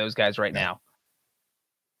any of those guys right now.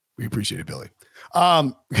 We appreciate it, Billy.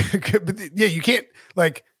 But yeah, you can't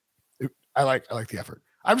like. I like the effort.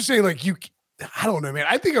 I'm just saying, like I don't know, man.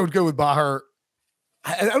 I think I would go with Maher.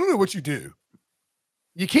 I don't know what you do.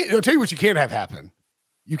 You can't. I'll tell you what you can't have happen.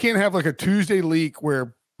 You can't have like a Tuesday leak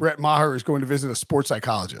where Brett Maher is going to visit a sports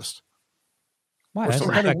psychologist. Why?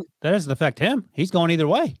 That doesn't affect him. He's going either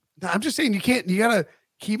way. No, I'm just saying you can't. You gotta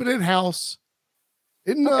keep it in house.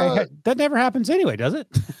 That never happens anyway, does it?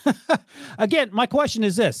 Again, my question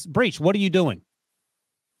is this: Breach, what are you doing?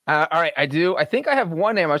 All right, I do. I think I have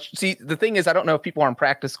one name. See, the thing is, I don't know if people are on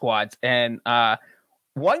practice squads, and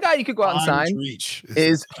one guy you could go out and sign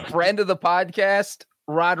is friend of the podcast,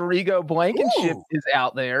 Rodrigo Blankenship is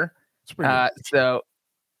out there. So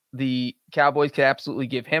the Cowboys could absolutely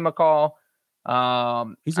give him a call.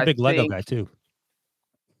 He's a big Lego guy too.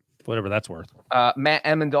 Whatever that's worth. Matt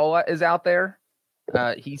Amendola is out there.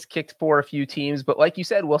 He's kicked for a few teams, but like you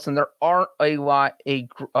said, Wilson, there aren't a lot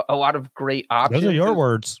of great options. Those are your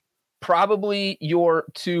words. Probably your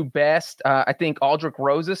two best. I think Aldrick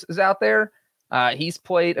Rosas is out there. He's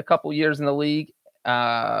played a couple years in the league,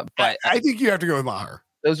 but I think you have to go with Maher.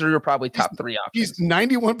 Those are your probably top three options. He's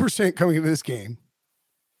 91% coming into this game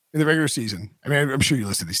in the regular season. I mean, I'm sure you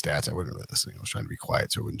listed these stats. I wasn't really listening. I was trying to be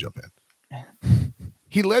quiet so I wouldn't jump in.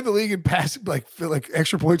 He led the league in pass like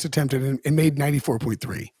extra points attempted and made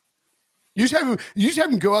 94.3. You just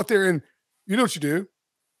have him go out there and you know what you do.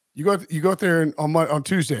 You go out there and on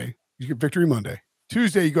Tuesday you get Victory Monday.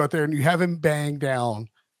 Tuesday you go out there and you have him bang down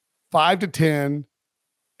 5 to 10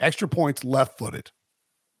 extra points left-footed.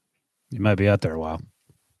 You might be out there a while.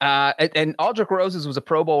 And Aldrick Rosas was a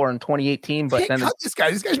Pro Bowler in 2018, but then this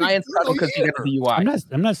guy's Giants cut him because he got a DUI.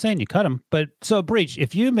 I'm not saying you cut him, but so Breach,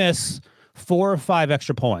 if you miss 4 or 5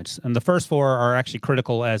 extra points, and the first 4 are actually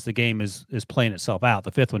critical as the game is playing itself out.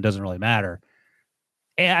 The 5th one doesn't really matter.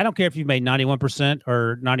 And I don't care if you made 91%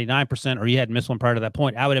 or 99% or you hadn't missed one prior to that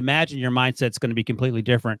point. I would imagine your mindset's going to be completely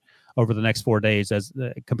different over the next 4 days as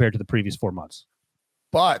compared to the previous 4 months.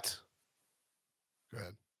 But go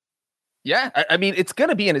ahead. Yeah, I mean, it's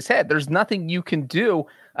going to be in his head. There's nothing you can do.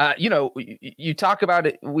 You talk about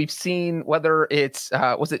it. We've seen whether it's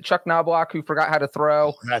was it Chuck Knobloch who forgot how to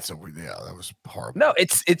throw? That was horrible. No,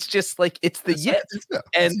 it's just like it's the yips,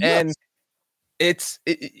 and it's.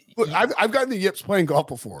 Look, I've gotten the yips playing golf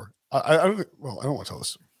before. I don't want to tell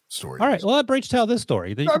this story. All right, well, let Breach tell this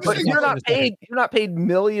story. But you're not paid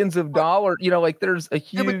millions of dollars. Like there's a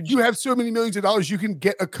huge. Yeah, but you have so many millions of dollars. You can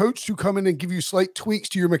get a coach to come in and give you slight tweaks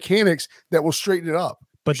to your mechanics that will straighten it up.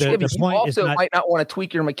 But the you point also is might not want to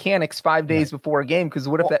tweak your mechanics 5 days before a game because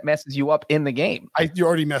what if that messes you up in the game? You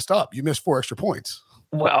already messed up. You missed 4 extra points.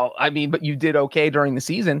 Well, I mean, but you did okay during the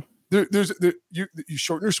season. You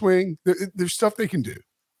shorten your swing. There's stuff they can do.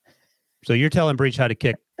 So you're telling Breach how to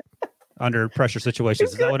kick under pressure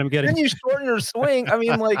situations. Is that what I'm getting? Then you shorten your swing. I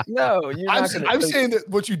mean, like, no. I'm saying that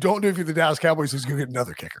what you don't do if you're the Dallas Cowboys is go get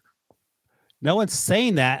another kicker. No one's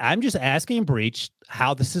saying that. I'm just asking Breach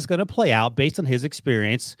how this is going to play out based on his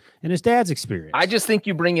experience and his dad's experience. I just think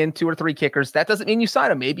you bring in 2 or 3 kickers. That doesn't mean you sign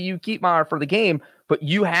them. Maybe you keep Maher for the game, but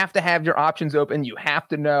you have to have your options open. You have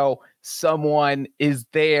to know someone is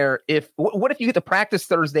there. What if you get to practice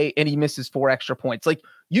Thursday and he misses 4 extra points? Like,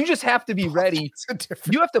 you just have to be ready.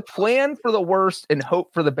 You have to plan for the worst and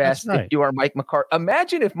hope for the best. Right. If you are Mike McCarthy.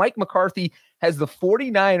 Imagine if Mike McCarthy has the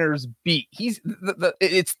 49ers beat.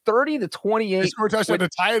 It's 30-28. They score a touchdown to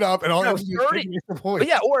tie it up and all 30 points.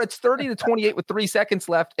 Yeah, or it's 30-28 with 3 seconds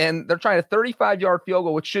left, and they're trying a 35-yard field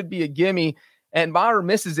goal, which should be a gimme. And Maher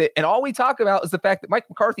misses it. And all we talk about is the fact that Mike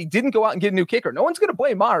McCarthy didn't go out and get a new kicker. No one's going to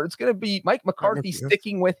blame Maher. It's going to be Mike McCarthy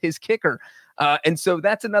sticking with his kicker. And so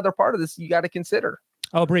that's another part of this you got to consider.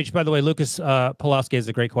 Oh, Breach, by the way, Lucas Pulaski has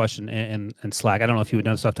a great question in Slack. I don't know if you would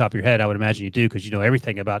know this off the top of your head. I would imagine you do because you know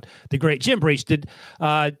everything about the great Jim Breach. Did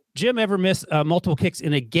Jim ever miss multiple kicks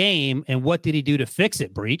in a game, and what did he do to fix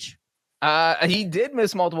it, Breach? He did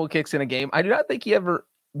miss multiple kicks in a game. I do not think he ever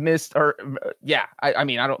missed I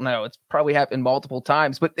mean, I don't know. It's probably happened multiple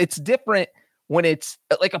times, but it's different when it's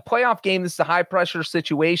like a playoff game. This is a high pressure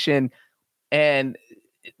situation, and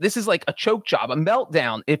this is like a choke job, a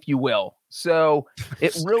meltdown, if you will. So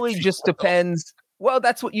it really just depends Well,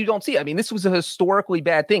 that's what you don't see. I mean, this was a historically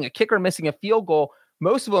bad thing. A kicker missing a field goal,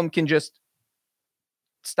 most of them can just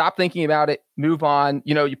stop thinking about it, move on.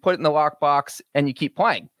 You put it in the lockbox and you keep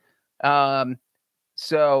playing.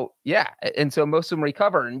 So, yeah. And so most of them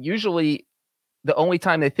recover. And usually the only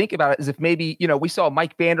time they think about it is if maybe, we saw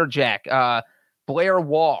Mike Vanderjagt, Blair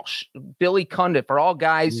Walsh, Billy Cundiff are all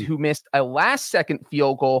guys who missed a last-second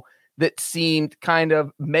field goal that seemed kind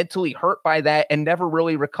of mentally hurt by that and never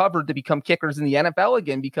really recovered to become kickers in the NFL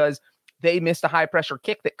again because they missed a high-pressure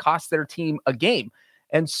kick that cost their team a game.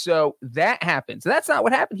 And so that happens. And that's not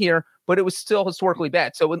what happened here, but it was still historically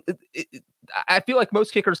bad. So I feel like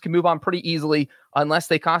most kickers can move on pretty easily unless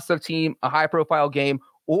they cost their team a high-profile game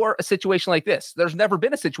or a situation like this. There's never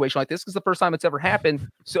been a situation like this because the first time it's ever happened.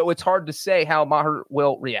 So it's hard to say how Maher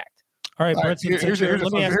will react. All right, Brett, here's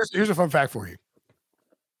a fun fact for you.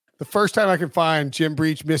 The first time I can find Jim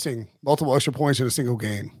Breach missing multiple extra points in a single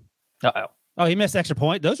game. Uh-oh. Oh, he missed extra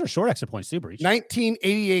point. Those are short extra points too, Breach.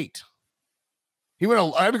 1988.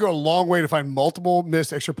 I had to go a long way to find multiple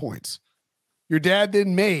missed extra points. Your dad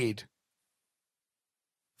then made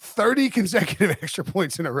 30 consecutive extra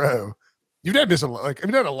points in a row. Your dad missed a lot.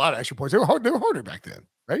 They had a lot of extra points. They were harder back then,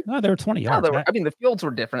 right? No, they were 20 yards. The fields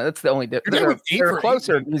were different. That's the only difference. They're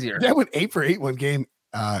closer and easier. Your dad went 8 for 8 one game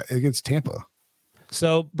against Tampa.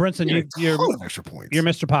 So, Brinson, you're extra points. You're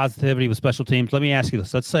Mr. Positivity with special teams. Let me ask you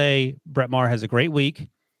this. Let's say Brett Maher has a great week,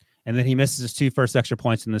 and then he misses his 2 first extra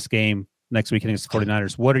points in this game next week against the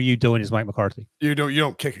 49ers. What are you doing as Mike McCarthy? You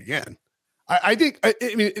don't kick again. I think,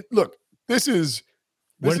 look, this is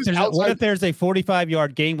what if there's a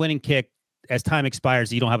 45-yard game-winning kick as time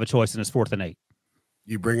expires, you don't have a choice and it's 4th and 8?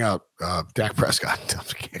 You bring out Dak Prescott.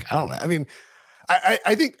 I don't know.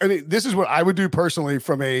 I think this is what I would do personally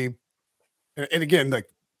from a, and again, like,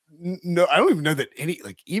 no, I don't even know that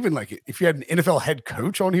if you had an NFL head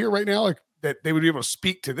coach on here right now, that they would be able to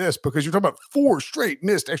speak to this because you're talking about 4 straight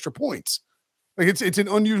missed extra points. Like it's an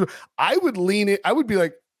unusual. I would lean it. I would be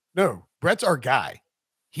like, no, Brett's our guy.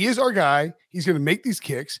 He is our guy. He's going to make these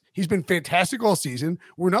kicks. He's been fantastic all season.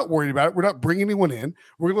 We're not worried about it. We're not bringing anyone in.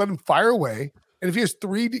 We're going to let him fire away. And if he has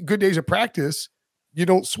 3 good days of practice, you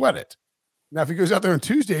don't sweat it. Now, if he goes out there on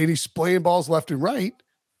Tuesday and he's splaying balls left and right,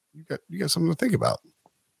 you got something to think about.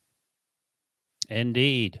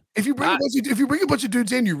 Indeed. If you bring a bunch of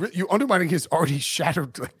dudes in, you're undermining his already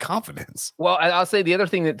shattered confidence. Well, I'll say the other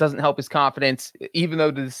thing that doesn't help his confidence, even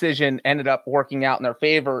though the decision ended up working out in their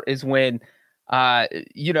favor, is when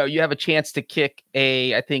you have a chance to kick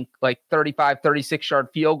a, I think, like 35, 36-yard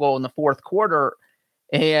field goal in the 4th quarter,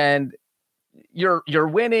 and you're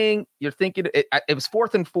winning. You're thinking it was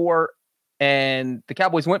 4th and 4, and the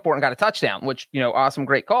Cowboys went for it and got a touchdown, which, awesome,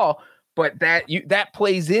 great call. But that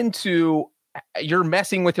plays into you're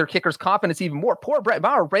messing with your kicker's confidence even more. Poor Brett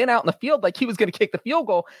Maher ran out in the field like he was going to kick the field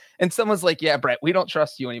goal, and someone's like, "Yeah, Brett, we don't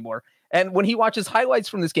trust you anymore." And when he watches highlights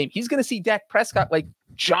from this game, he's going to see Dak Prescott like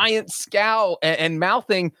giant scowl and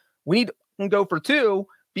mouthing, "We need to go for 2,"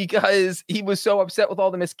 because he was so upset with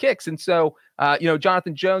all the missed kicks. And so,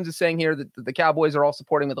 Jonathan Jones is saying here that the Cowboys are all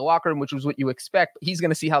supporting with the locker room, which was what you expect. But he's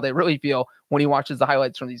going to see how they really feel when he watches the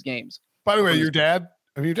highlights from these games. By the way, your dad's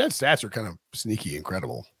stats are kind of sneaky,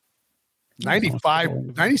 incredible.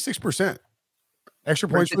 96% extra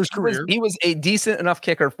points for his career. He was a decent enough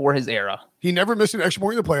kicker for his era. He never missed an extra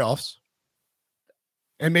point in the playoffs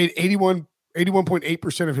and made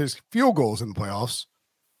 81.8% of his field goals in the playoffs.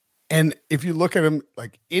 And if you look at him,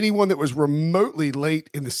 like anyone that was remotely late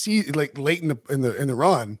in the season, like late in the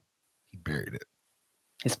run, he buried it.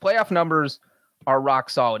 His playoff numbers are rock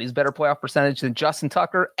solid. He's better playoff percentage than Justin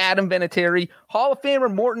Tucker, Adam Vinatieri, Hall of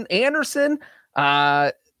Famer Morton Anderson,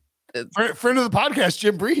 friend of the podcast,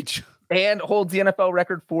 Jim Breach, and holds the NFL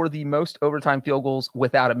record for the most overtime field goals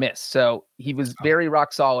without a miss. So he was very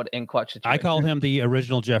rock solid in clutch situations. I call him the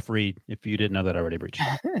original Jeff Reed, if you didn't know that already, Breach.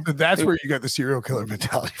 That's where you got the serial killer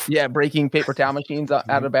mentality from. Yeah, breaking paper towel machines out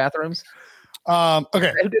of bathrooms.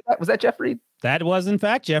 Okay. Who did that? Was that Jeff Reed? That was, in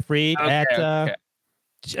fact, Jeff Reed at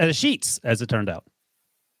Sheets, as it turned out.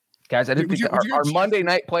 Guys, I didn't think our Monday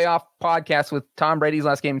night playoff podcast with Tom Brady's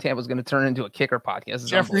last game in Tampa was going to turn into a kicker podcast.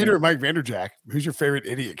 Jeff Reed or Mike Vanderjagt? Who's your favorite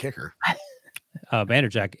idiot kicker?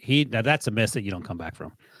 Vanderjagt. That's a miss that you don't come back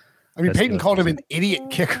from. I mean, Peyton called him an idiot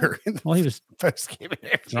kicker. Well, he was first game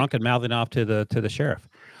drunk and mouthing off to the sheriff.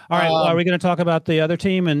 All right, are we going to talk about the other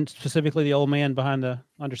team and specifically the old man behind the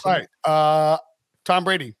understand? All right, Tom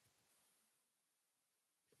Brady.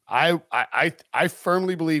 I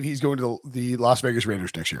firmly believe he's going to the Las Vegas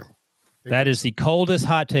Raiders next year. That is the coldest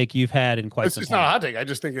hot take you've had in quite some time. It's not a hot take. I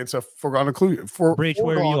just think it's a foregone conclusion. Breach,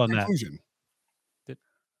 where are you on that?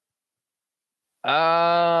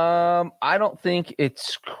 I don't think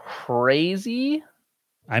it's crazy.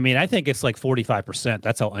 I mean, I think it's like 45%.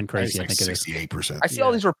 That's how uncrazy I think it is. 68%. I see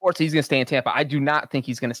all these reports he's going to stay in Tampa. I do not think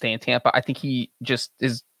he's going to stay in Tampa. I think he just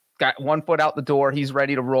is got one foot out the door. He's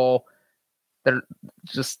ready to roll. They're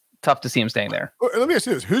just tough to see him staying there. Let me ask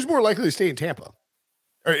you this. Who's more likely to stay in Tampa?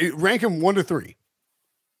 Rank him 1 to 3.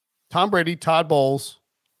 Tom Brady, Todd Bowles,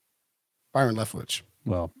 Byron Leftwich.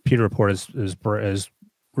 Well, Peter Report is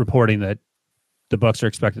reporting that the Bucs are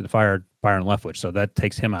expected to fire Byron Leftwich, so that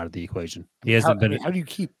takes him out of the equation. He hasn't been. How do you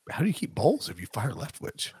keep Bowles if you fire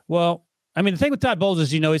Leftwich? Well, I mean, the thing with Todd Bowles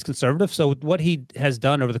is, he's conservative. So what he has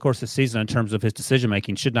done over the course of the season in terms of his decision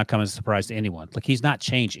making should not come as a surprise to anyone. Like, he's not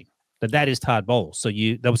changing. That is Todd Bowles. So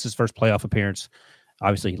that was his first playoff appearance.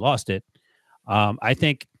 Obviously, he lost it. I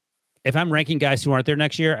think if I'm ranking guys who aren't there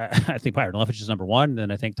next year, I think Byron Leftwich is number 1.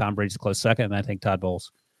 Then I think Tom Brady's a close second, and I think Todd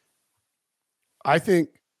Bowles. I think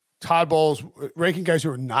Todd Bowles ranking guys who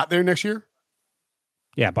are not there next year.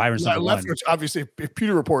 Yeah, Byron's number 1. Leftwich, obviously, if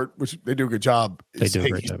Peter Report, which they do a good job, they do a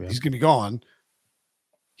great job. Yeah. He's going to be gone.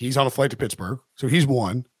 He's on a flight to Pittsburgh, so he's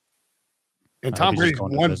 1. And Tom Brady's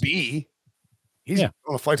 1B. He's on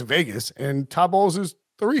a flight to Vegas, and Todd Bowles is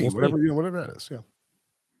 3. Whatever that is. Yeah.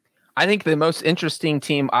 I think the most interesting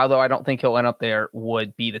team, although I don't think he'll end up there,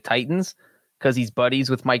 would be the Titans, because he's buddies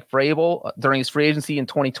with Mike Vrabel. During his free agency in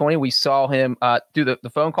 2020, we saw him do the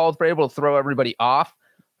phone call with Vrabel to throw everybody off.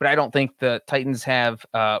 But I don't think the Titans have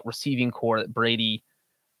a receiving core that Brady,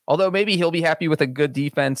 although maybe he'll be happy with a good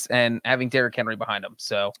defense and having Derrick Henry behind him.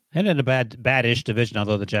 So, and in a bad-ish division,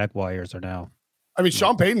 although the Jaguars are now. I mean,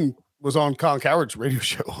 Sean Payton was on Colin Cowherd's radio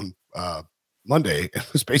show on Monday.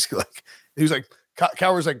 It was basically like, he was like,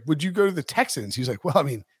 Cowherd's like, would you go to the Texans? He's like, well, I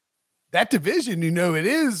mean, that division, it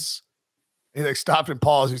is. And he like stopped and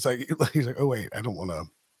paused. He's like, oh wait, I don't want to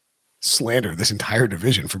slander this entire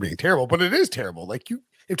division for being terrible, but it is terrible. Like,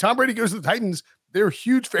 if Tom Brady goes to the Titans, they're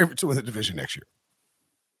huge favorites to win the division next year.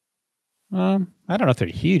 I don't know if they're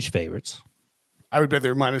huge favorites. I would bet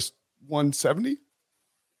they're minus 170.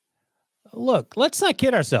 Look, let's not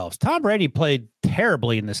kid ourselves. Tom Brady played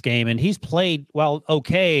terribly in this game, and he's played,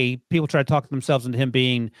 okay. People try to talk themselves into him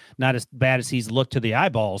being not as bad as he's looked to the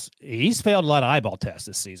eyeballs. He's failed a lot of eyeball tests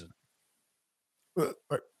this season.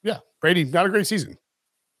 Yeah, Brady, not a great season.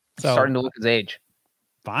 So, starting to look his age.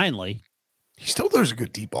 Finally. He still throws a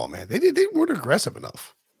good deep ball, man. They weren't aggressive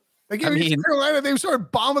enough. Like, Carolina, they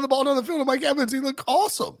started bombing the ball down the field to Mike Evans. He looked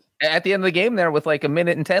awesome. At the end of the game there, with like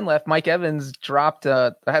 1:10 left, Mike Evans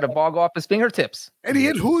had a ball go off his fingertips. And he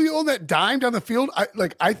had Julio on that dime down the field.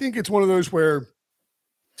 I think it's one of those where,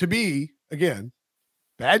 to be, again,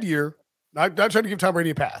 bad year, not trying to give Tom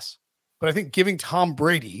Brady a pass, but I think giving Tom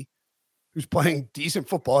Brady, who's playing decent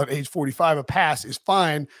football at age 45, a pass is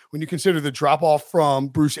fine when you consider the drop-off from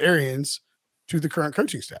Bruce Arians to the current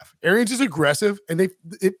coaching staff. Arians is aggressive, and it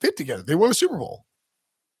fit together. They won a Super Bowl.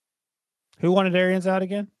 Who wanted Arians out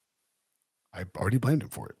again? I already blamed him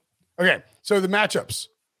for it. Okay, so the matchups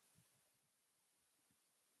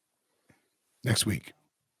next week.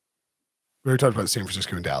 We already talked about San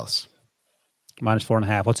Francisco and Dallas. Minus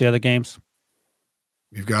 4.5. What's the other games?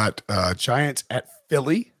 We've got Giants at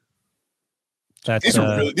Philly. That's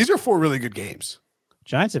these are 4 really good games.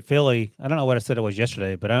 Giants at Philly. I don't know what I said it was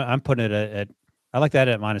yesterday, but I'm putting it at I like that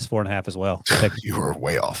at minus 4.5 as well. You were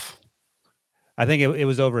way off. I think it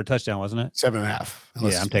was over a touchdown, wasn't it?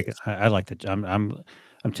 7.5. Yeah, I'm taking. I like it. I'm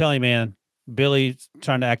telling you, man. Billy's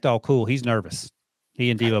trying to act all cool. He's nervous.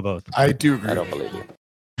 He and Devo both. I do agree. I don't believe you.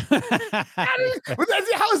 How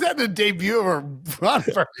is that the debut of a Ron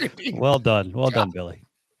Burgundy? Well done, Billy.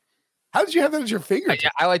 How did you have that at your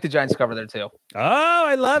fingertips? I like the Giants cover there too. Oh,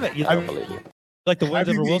 I love it. I don't believe you. Like the wins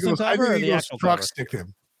over Wilson cover or the actual truck cover? stick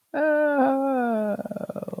him. Oh.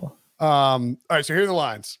 All right, so here are the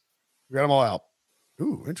lines. We got them all out.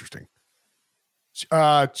 Ooh, interesting.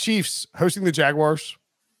 Chiefs hosting the Jaguars.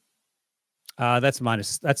 That's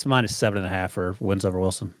minus 7.5 for wins over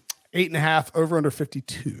Wilson. 8.5 over under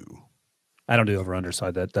 52. I don't do over under,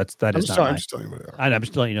 so that is not. I'm just telling you what they are. I'm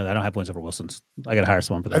just letting you know that I don't have wins over Wilson's. I got to hire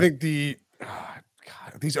someone for that. I think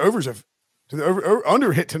these overs have the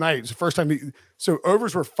under hit tonight. It's the first time. So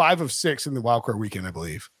overs were 5 of 6 in the wild card weekend, I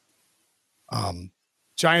believe.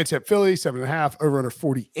 Giants at Philly 7.5 over under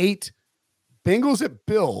 48. Bengals at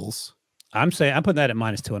Bills. I'm putting that at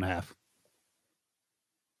minus 2.5.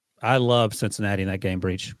 I love Cincinnati in that game,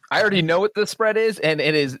 Breach. I already know what the spread is, and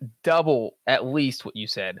it is double at least what you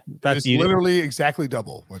said. That's literally exactly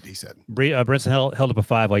double what he said. Brinson held up a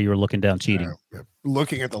 5 while you were looking down cheating.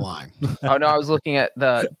 Looking at the line. Oh, no, I was looking at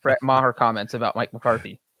the Brett Maher comments about Mike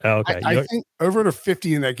McCarthy. Oh, okay. I think over under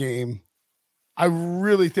 50 in that game. I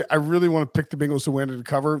really want to pick the Bengals to win and to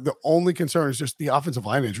cover. The only concern is just the offensive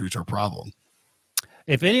line injuries are a problem.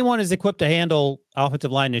 If anyone is equipped to handle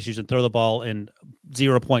offensive line issues and throw the ball in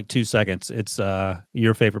 0.2 seconds, it's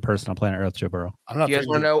your favorite person on planet Earth, Joe Burrow. You guys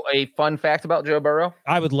want to know a fun fact about Joe Burrow?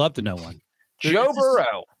 I would love to know one. Joe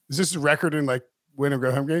Burrow. Is this a record in like win or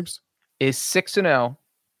go home games? Is 6-0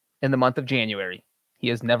 in the month of January. He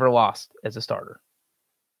has never lost as a starter.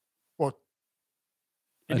 Well,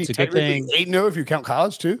 that's a good thing. 8-0 if you count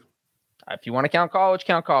college too. If you want to count college,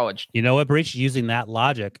 count college. You know what, Breach? Using that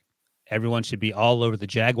logic, everyone should be all over the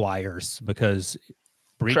Jaguars because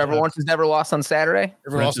Trevor Lawrence has never lost on Saturday.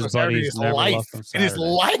 Never lost on Saturday in his life. In his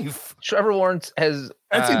life. Trevor Lawrence has.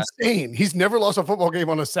 That's insane. He's never lost a football game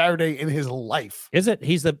on a Saturday in his life. Is it?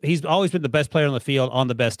 He's always been the best player on the field on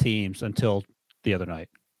the best teams until the other night.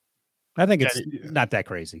 I think it's not that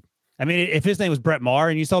crazy. I mean, if his name was Brett Maher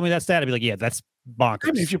and you told me that stat, I'd be like, yeah, that's bonkers.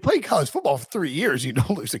 I mean, if you play college football for 3 years, you don't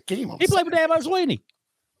lose a game. He played with Dan Sweeney.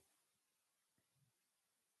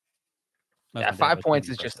 Yeah, 5 points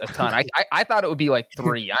is just a ton. I thought it would be like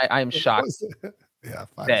 3. I am shocked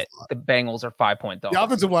that the Bengals are 5-point dogs. The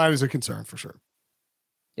offensive line is a concern for sure.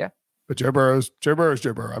 Yeah. But Joe Burrow.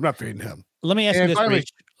 I'm not fading him. Let me ask you this,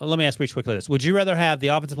 Breach. Let me ask Breach quickly this. Would you rather have the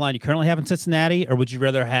offensive line you currently have in Cincinnati, or would you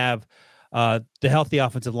rather have the healthy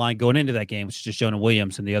offensive line going into that game, which is just Jonah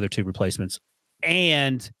Williams and the other 2 replacements,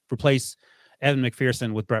 and replace Evan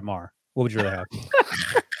McPherson with Brett Maher? What would you rather have?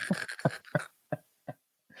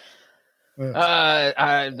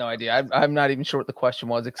 I have no idea. I'm not even sure what the question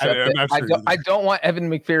was, except I don't want Evan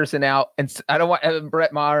McPherson out, and I don't want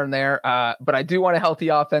Brett Maher in there. But I do want a healthy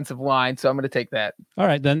offensive line, so I'm going to take that. All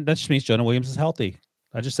right, then that just means Jonah Williams is healthy.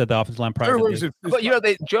 I just said the offensive line privately. But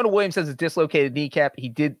Jonah Williams has a dislocated kneecap. He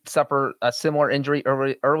did suffer a similar injury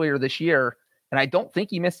earlier this year, and I don't think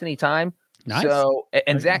he missed any time. Nice. So,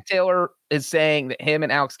 and Zach Taylor is saying that him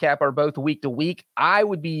and Alex Kapp are both week to week. I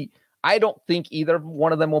don't think either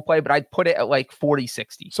one of them will play, but I'd put it at like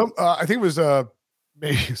 40-60. So I think it was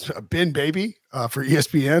maybe Ben Baby for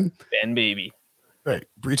ESPN. Ben Baby. Right.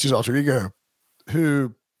 Breach's alter ego,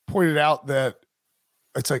 who pointed out that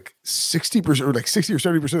it's like 60% or like 60 or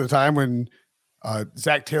 70% of the time when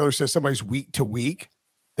Zach Taylor says somebody's week to week,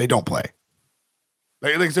 they don't play.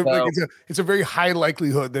 It's a very high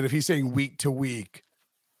likelihood that if he's saying week to week,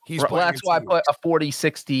 he's playing. That's why I put a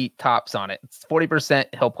 40-60 tops on it. It's 40%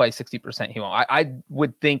 he'll play, 60% he won't. I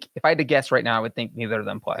would think, if I had to guess right now, I would think neither of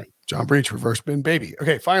them play. John Breach, reverse Ben Baby.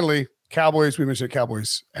 Okay, finally, Cowboys. We mentioned the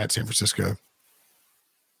Cowboys at San Francisco.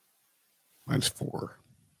 -4. Is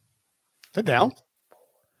that down?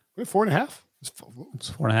 We're 4.5. It's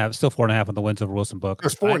 4.5. Still 4.5 on the wins over Wilson book.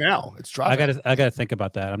 It's 4 now. It's dropping. I gotta think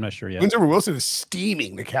about that. I'm not sure yet. Wins over Wilson is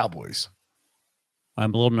steaming the Cowboys.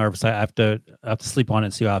 I'm a little nervous. I have to sleep on it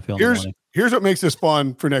and see how I feel in the morning. Here's what makes this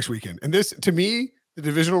fun for next weekend. And this, to me, the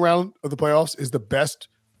divisional round of the playoffs is the best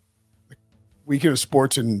weekend of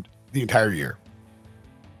sports in the entire year.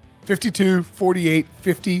 52, 48,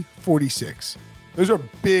 50, 46. Those are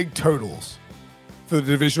big totals for the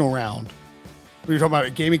divisional round. We're talking about a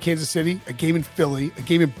game in Kansas City, a game in Philly, a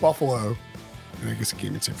game in Buffalo, and I guess a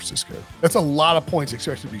game in San Francisco. That's a lot of points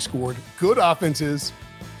expected to be scored. Good offenses,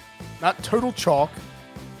 not total chalk,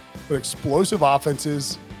 but explosive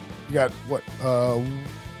offenses. You got what?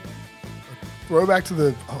 Throwback to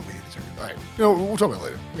the. Oh man, all right. We'll talk about it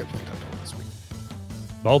later. We got plenty of time to talk about this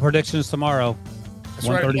week. Bowl predictions tomorrow,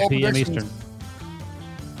 1:30 p.m. Eastern.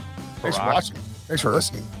 Thanks for watching. Thanks for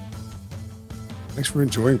listening. Thanks for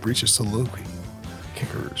enjoying Breach's soliloquy.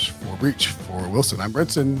 Kickers for Breach, for Wilson. I'm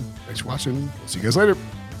Brinson. Thanks for watching. We'll see you guys later.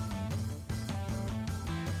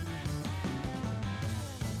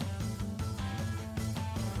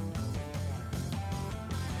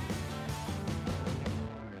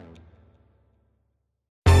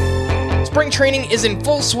 Spring training is in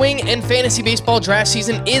full swing and fantasy baseball draft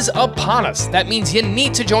season is upon us. That means you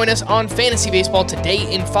need to join us on Fantasy Baseball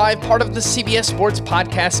Today in 5, part of the CBS Sports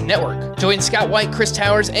Podcast Network. Join Scott White, Chris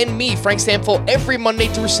Towers, and me, Frank Stampfl, every Monday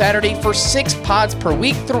through Saturday for 6 pods per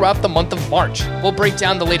week throughout the month of March. We'll break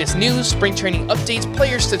down the latest news, spring training updates,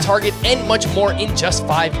 players to target, and much more in just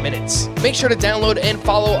 5 minutes. Make sure to download and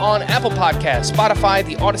follow on Apple Podcasts, Spotify,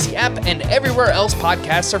 the Odyssey app, and everywhere else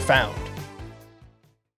podcasts are found.